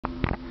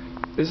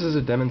This is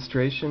a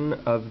demonstration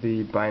of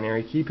the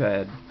binary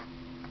keypad.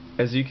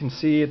 As you can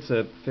see, it's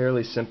a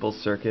fairly simple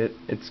circuit.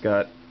 It's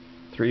got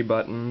 3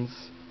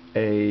 buttons,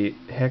 a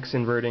hex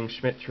inverting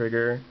Schmitt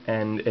trigger,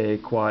 and a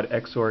quad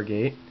XOR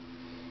gate.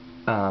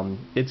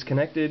 It's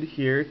connected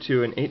here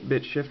to an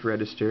 8-bit shift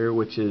register,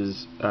 which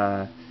is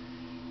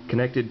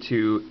connected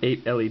to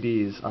 8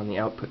 LEDs on the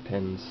output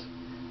pins.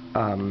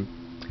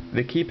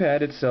 The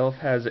keypad itself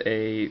has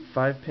a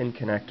 5-pin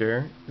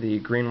connector. The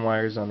green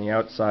wires on the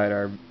outside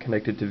are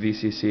connected to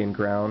VCC and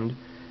ground,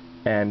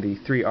 and the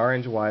 3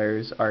 orange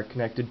wires are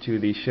connected to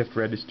the shift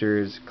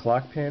register's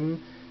clock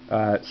pin,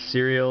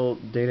 serial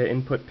data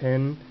input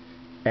pin,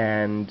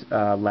 and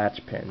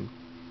latch pin.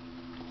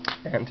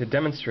 And to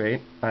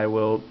demonstrate, I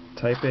will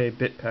type a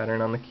bit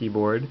pattern on the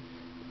keyboard,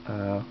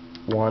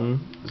 1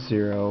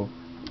 0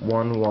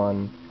 1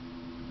 1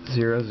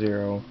 0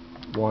 0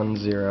 1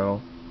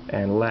 0,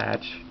 and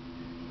latch,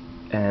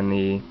 and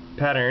the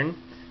pattern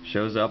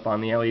shows up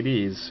on the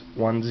LEDs,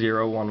 1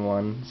 0 1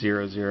 1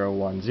 0 0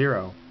 1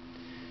 0.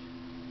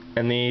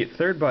 And the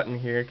third button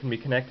here can be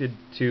connected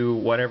to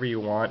whatever you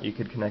want. You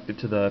could connect it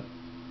to the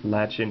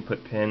latch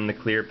input pin, the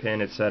clear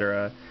pin,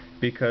 etc.,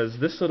 because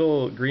this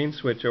little green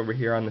switch over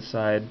here on the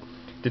side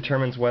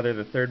determines whether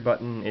the third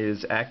button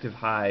is active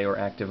high or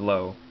active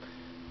low.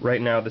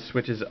 Right now the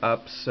switch is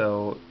up,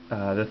 so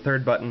the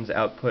third button's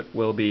output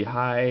will be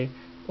high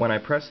when I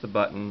press the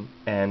button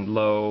and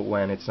low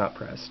when it's not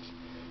pressed.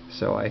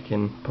 So I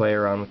can play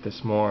around with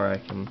this more. I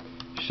can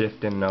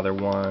shift in another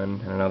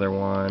 1, and another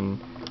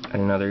 1,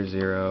 and another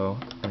 0,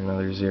 and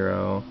another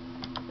 0,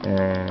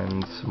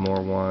 and some more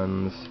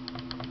 1s,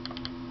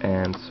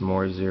 and some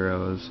more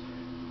 0s,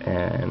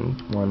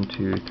 and 1,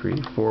 2,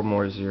 3, 4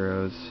 more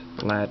 0s,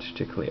 latch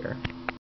to clear.